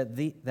beseech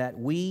that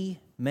we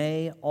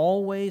may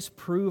always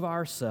prove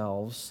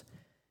ourselves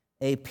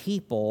a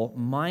people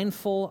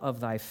mindful of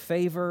thy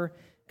favor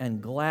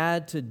and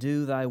glad to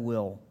do thy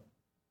will.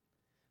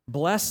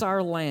 Bless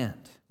our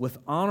land with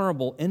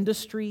honorable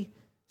industry,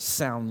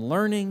 sound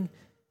learning,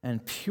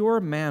 and pure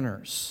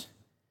manners.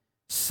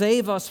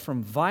 Save us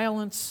from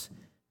violence,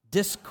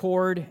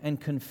 discord, and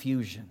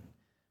confusion,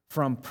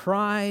 from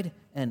pride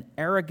and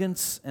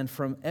arrogance, and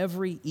from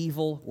every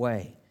evil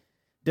way.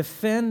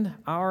 Defend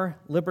our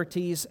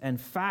liberties and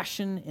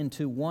fashion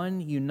into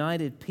one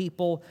united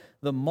people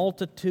the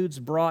multitudes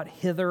brought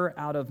hither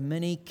out of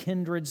many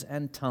kindreds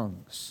and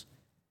tongues.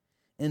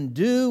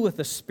 Endue with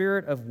the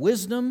spirit of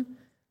wisdom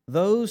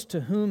those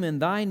to whom in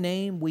thy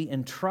name we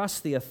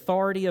entrust the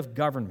authority of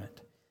government,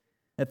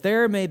 that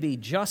there may be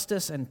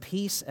justice and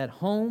peace at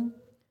home,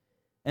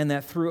 and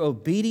that through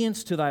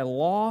obedience to thy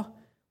law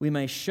we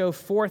may show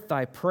forth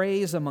thy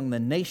praise among the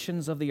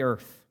nations of the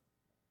earth.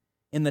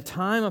 In the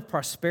time of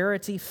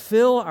prosperity,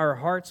 fill our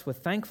hearts with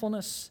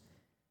thankfulness,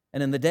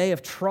 and in the day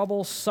of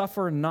trouble,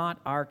 suffer not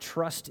our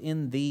trust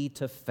in thee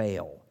to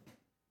fail.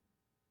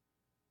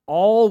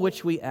 All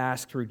which we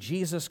ask through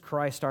Jesus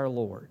Christ our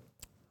Lord.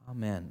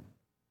 Amen.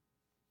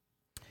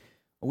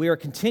 We are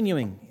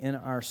continuing in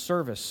our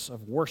service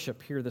of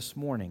worship here this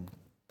morning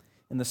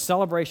in the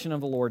celebration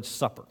of the Lord's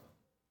Supper.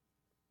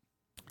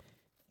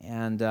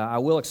 And I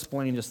will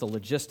explain just the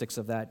logistics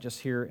of that just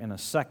here in a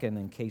second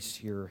in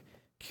case you're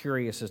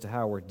curious as to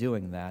how we're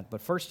doing that.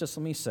 But first, just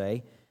let me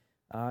say,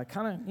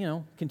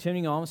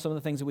 continuing on with some of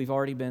the things that we've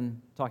already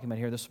been talking about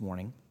here this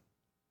morning.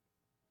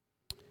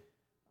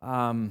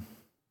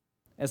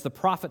 As the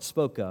prophet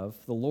spoke of,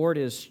 the Lord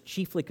is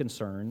chiefly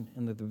concerned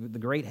in the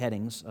great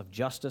headings of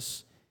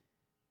justice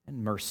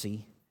and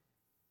mercy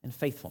and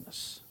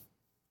faithfulness.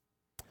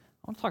 I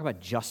want to talk about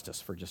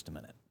justice for just a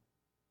minute.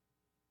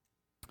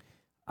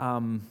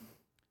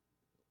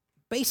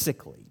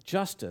 Basically,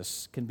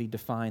 justice can be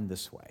defined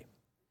this way: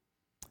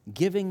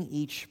 giving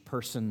each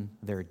person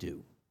their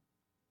due.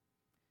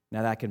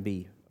 Now, that can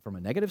be from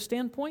a negative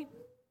standpoint.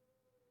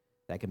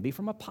 That can be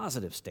from a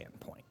positive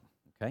standpoint,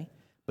 okay?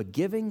 But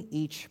giving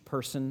each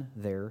person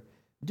their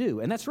due.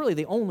 And that's really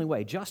the only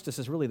way. Justice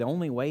is really the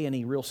only way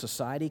any real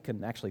society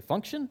can actually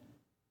function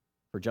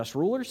for just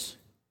rulers.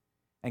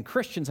 And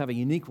Christians have a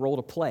unique role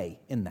to play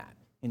in that,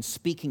 in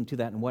speaking to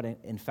that and what,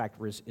 in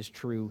fact, is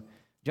true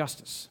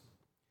justice.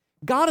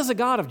 God is a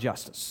God of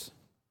justice.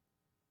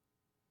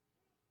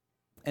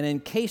 And in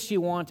case you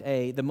want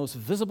the most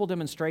visible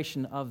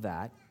demonstration of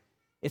that,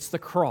 it's the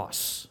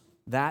cross,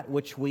 that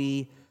which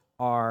we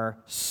are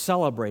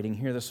celebrating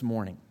here this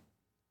morning.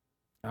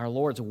 Our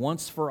Lord's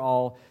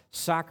once-for-all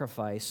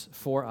sacrifice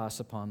for us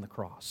upon the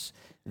cross.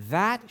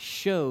 That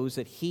shows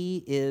that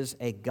He is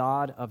a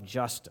God of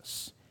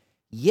justice.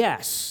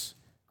 Yes,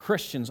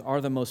 Christians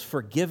are the most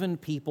forgiven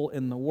people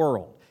in the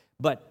world,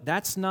 but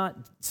that's not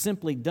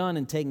simply done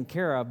and taken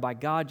care of by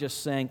God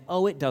just saying,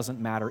 oh, it doesn't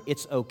matter,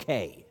 it's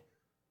okay.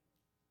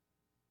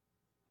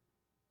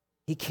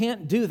 He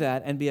can't do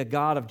that and be a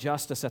God of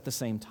justice at the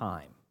same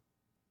time.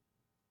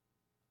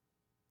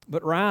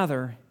 But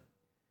rather,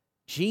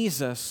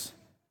 Jesus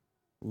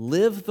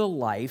lived the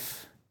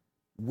life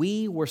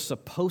we were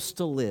supposed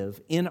to live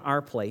in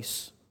our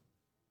place,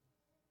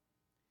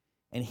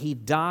 and He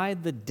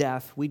died the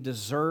death we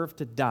deserve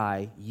to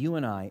die, you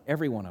and I,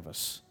 every one of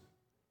us,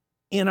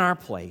 in our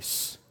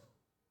place.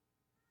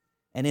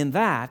 And in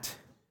that,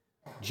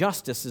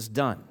 justice is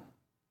done.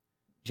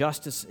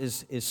 Justice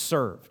is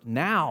served.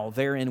 Now,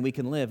 therein we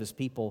can live as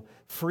people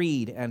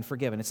freed and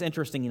forgiven. It's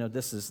interesting,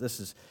 this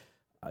is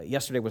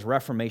yesterday was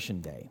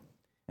Reformation Day.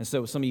 And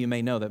so some of you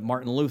may know that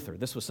Martin Luther,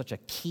 this was such a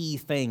key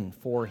thing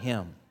for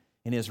him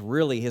and is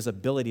really his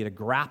ability to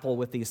grapple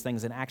with these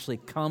things and actually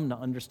come to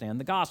understand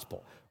the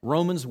gospel.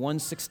 Romans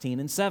 1:16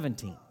 and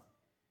 17,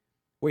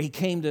 where he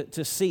came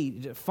to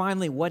see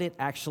finally what it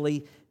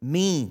actually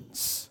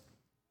means.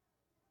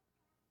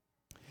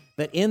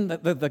 That in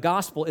the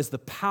gospel is the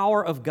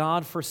power of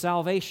God for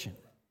salvation.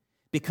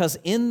 Because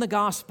in the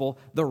gospel,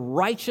 the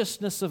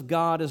righteousness of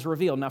God is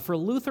revealed. Now, for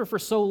Luther, for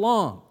so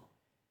long,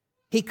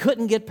 he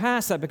couldn't get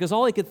past that because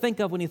all he could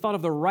think of when he thought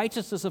of the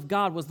righteousness of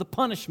God was the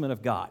punishment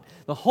of God,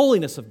 the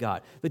holiness of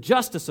God, the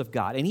justice of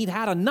God, and he'd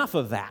had enough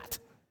of that.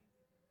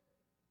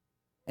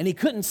 And he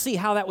couldn't see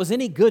how that was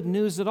any good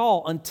news at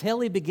all until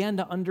he began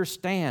to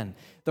understand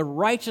the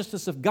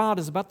righteousness of God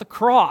is about the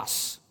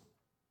cross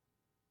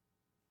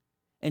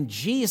and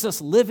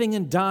Jesus living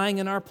and dying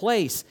in our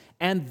place.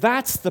 And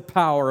that's the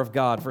power of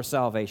God for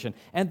salvation.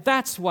 And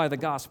that's why the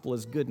gospel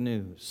is good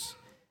news.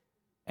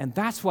 And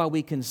that's why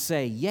we can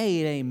say yea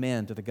and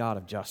amen to the God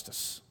of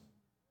justice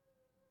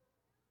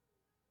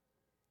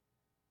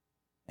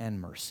and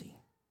mercy.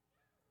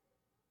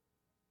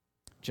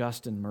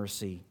 Just and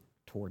mercy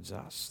towards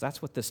us.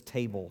 That's what this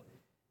table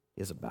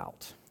is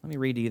about. Let me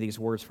read to you these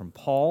words from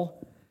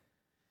Paul,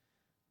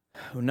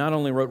 who not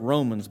only wrote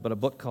Romans, but a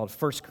book called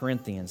 1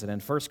 Corinthians. And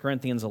in 1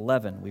 Corinthians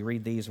 11, we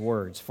read these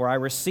words, "For I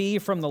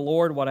received from the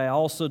Lord what I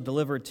also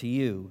delivered to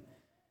you,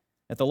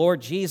 that the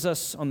Lord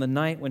Jesus, on the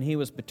night when he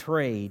was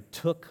betrayed,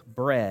 took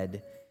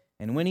bread,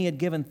 and when he had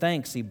given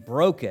thanks, he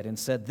broke it and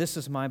said, 'This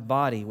is my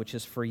body, which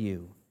is for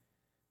you.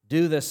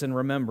 Do this in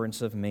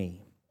remembrance of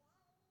me.'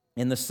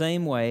 In the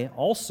same way,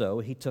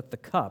 also, he took the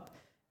cup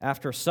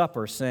after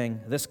supper,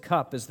 saying, 'This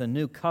cup is the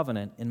new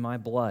covenant in my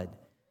blood.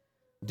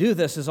 Do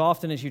this as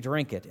often as you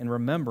drink it in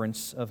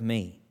remembrance of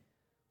me.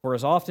 For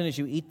as often as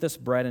you eat this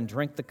bread and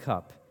drink the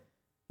cup,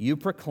 you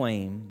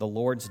proclaim the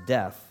Lord's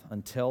death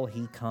until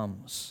he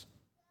comes.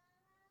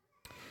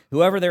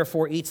 Whoever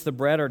therefore eats the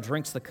bread or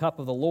drinks the cup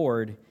of the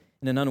Lord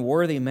in an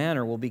unworthy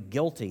manner will be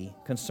guilty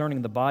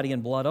concerning the body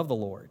and blood of the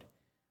Lord.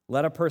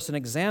 Let a person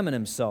examine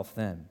himself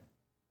then,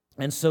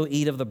 and so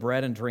eat of the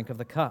bread and drink of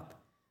the cup.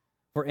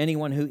 For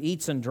anyone who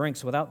eats and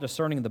drinks without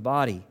discerning the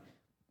body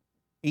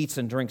eats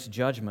and drinks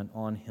judgment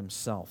on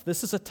himself.'"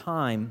 This is a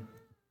time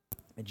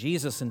that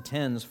Jesus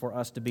intends for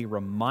us to be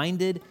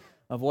reminded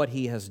of what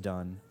he has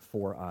done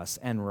for us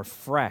and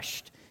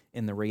refreshed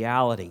in the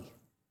reality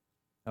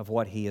of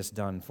what he has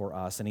done for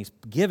us. And he's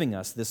giving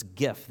us this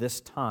gift, this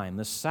time,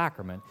 this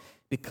sacrament,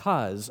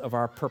 because of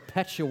our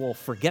perpetual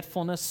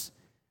forgetfulness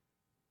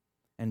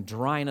and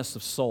dryness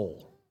of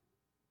soul.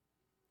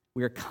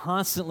 We are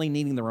constantly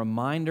needing the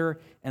reminder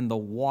and the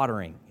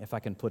watering, if I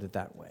can put it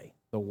that way.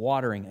 The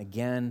watering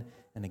again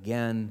and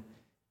again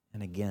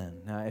and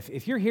again. Now,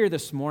 if you're here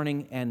this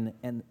morning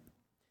and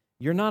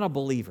you're not a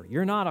believer,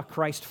 you're not a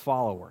Christ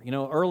follower. You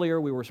know, earlier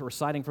we were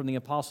reciting from the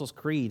Apostles'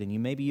 Creed,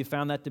 and maybe you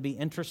found that to be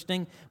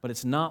interesting, but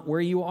it's not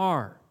where you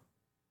are.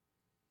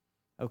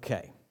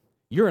 Okay,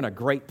 you're in a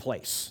great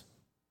place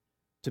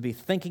to be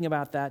thinking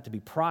about that, to be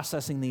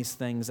processing these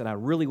things, and I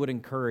really would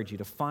encourage you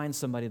to find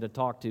somebody to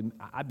talk to.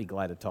 I'd be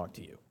glad to talk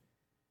to you.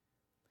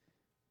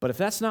 But if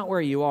that's not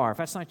where you are, if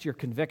that's not your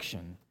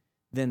conviction,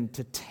 then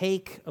to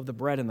take of the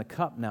bread and the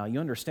cup now, you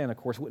understand, of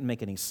course, wouldn't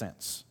make any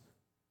sense.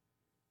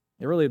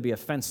 It really would be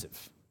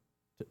offensive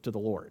to the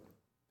Lord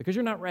because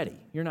you're not ready.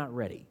 You're not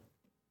ready.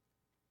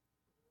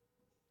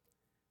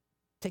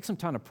 Take some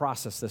time to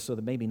process this so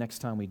that maybe next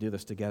time we do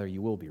this together,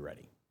 you will be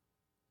ready.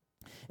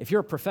 If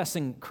you're a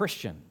professing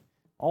Christian,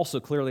 also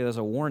clearly there's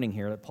a warning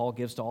here that Paul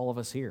gives to all of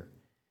us here.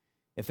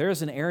 If there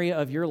is an area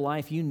of your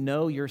life you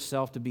know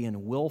yourself to be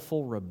in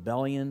willful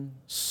rebellion,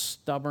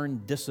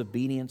 stubborn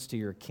disobedience to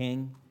your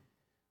king,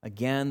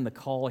 again, the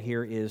call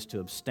here is to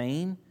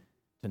abstain,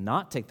 to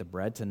not take the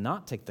bread, to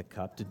not take the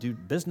cup, to do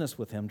business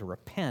with him, to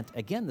repent.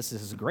 Again, this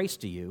is his grace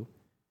to you.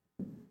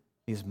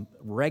 These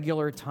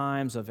regular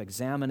times of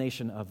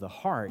examination of the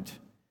heart,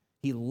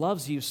 he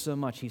loves you so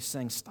much, he's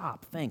saying,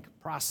 stop, think,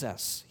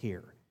 process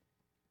here.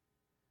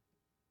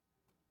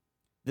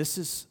 This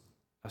is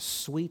a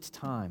sweet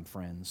time,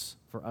 friends,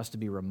 for us to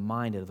be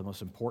reminded of the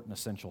most important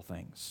essential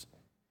things.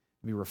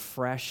 Be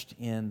refreshed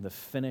in the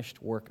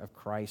finished work of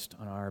Christ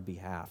on our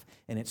behalf.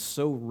 And it's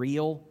so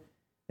real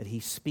that he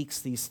speaks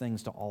these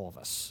things to all of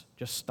us.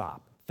 Just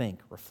stop, think,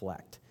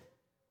 reflect.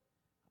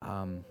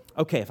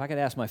 Okay, if I could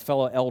ask my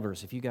fellow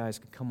elders, if you guys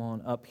could come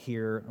on up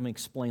here, let me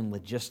explain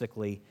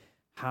logistically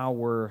how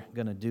we're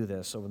going to do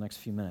this over the next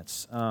few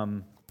minutes.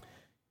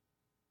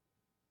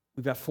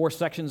 We've got 4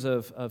 sections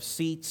of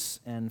seats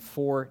and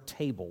 4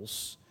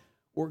 tables.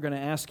 What we're going to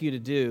ask you to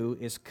do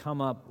is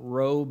come up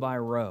row by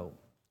row.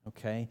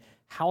 Okay,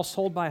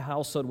 household by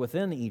household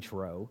within each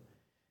row,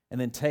 and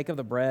then take of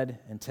the bread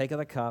and take of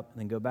the cup, and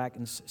then go back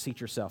and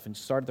seat yourself. And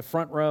start at the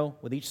front row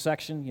with each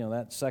section,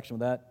 that section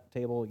with that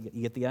table,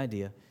 you get the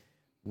idea.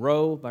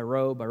 Row by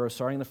row by row,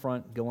 starting in the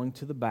front, going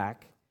to the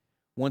back.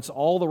 Once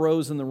all the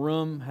rows in the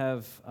room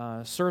have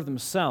served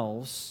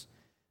themselves,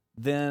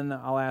 then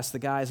I'll ask the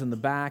guys in the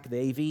back, the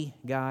AV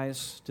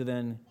guys, to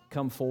then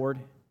come forward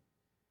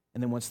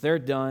And then once they're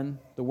done,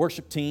 the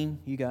worship team,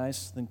 you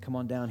guys, then come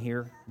on down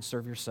here and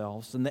serve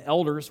yourselves. And the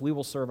elders, we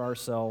will serve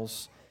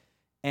ourselves.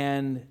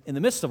 And in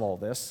the midst of all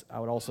this, I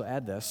would also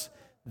add this,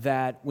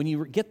 that when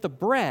you get the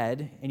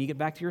bread and you get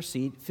back to your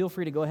seat, feel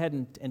free to go ahead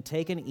and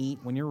take and eat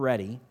when you're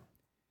ready.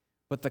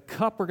 But the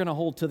cup we're going to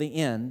hold to the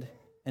end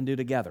and do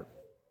together.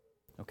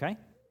 Okay?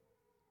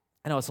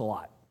 I know it's a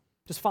lot.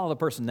 Just follow the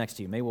person next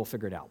to you. Maybe we'll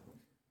figure it out.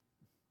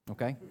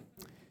 Okay?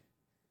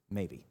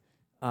 Maybe.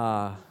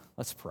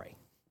 Let's pray.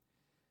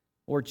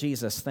 Lord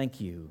Jesus, thank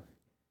you.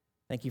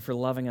 Thank you for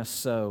loving us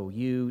so.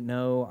 You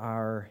know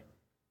our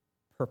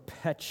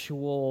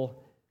perpetual,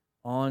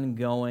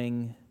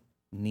 ongoing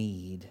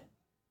need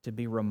to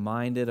be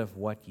reminded of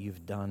what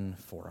you've done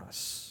for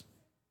us.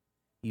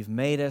 You've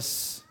made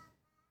us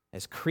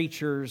as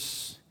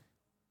creatures,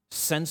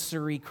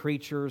 sensory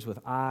creatures with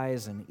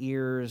eyes and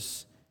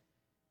ears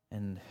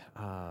and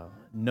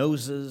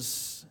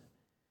noses,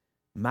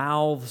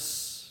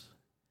 mouths.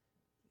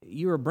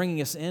 You are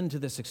bringing us into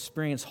this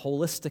experience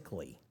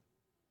holistically,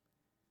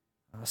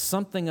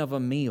 something of a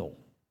meal,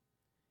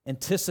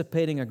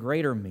 anticipating a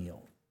greater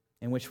meal,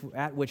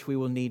 at which we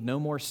will need no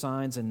more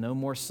signs and no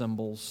more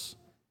symbols,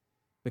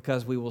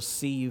 because we will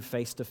see you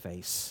face to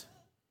face.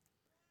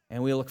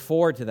 And we look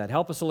forward to that.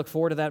 Help us to look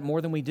forward to that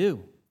more than we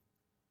do.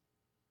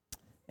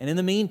 And in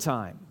the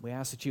meantime, we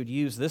ask that you would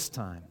use this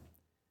time,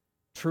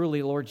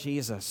 truly, Lord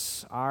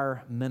Jesus,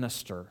 our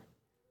minister,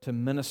 to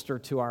minister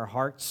to our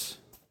hearts,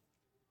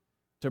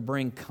 to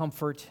bring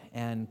comfort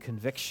and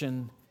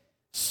conviction,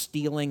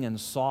 stealing and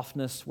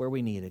softness where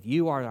we need it.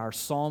 You are our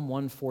Psalm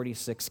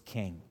 146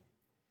 King.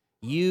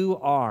 You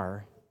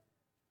are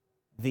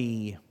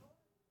the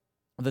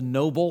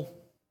noble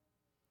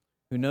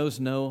who knows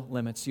no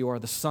limits. You are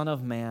the Son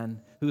of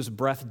Man whose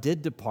breath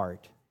did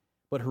depart,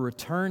 but who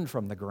returned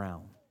from the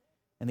ground,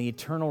 and the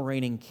eternal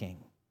reigning King.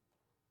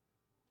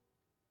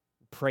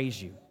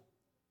 Praise you.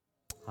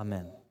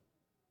 Amen.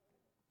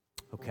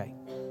 Okay.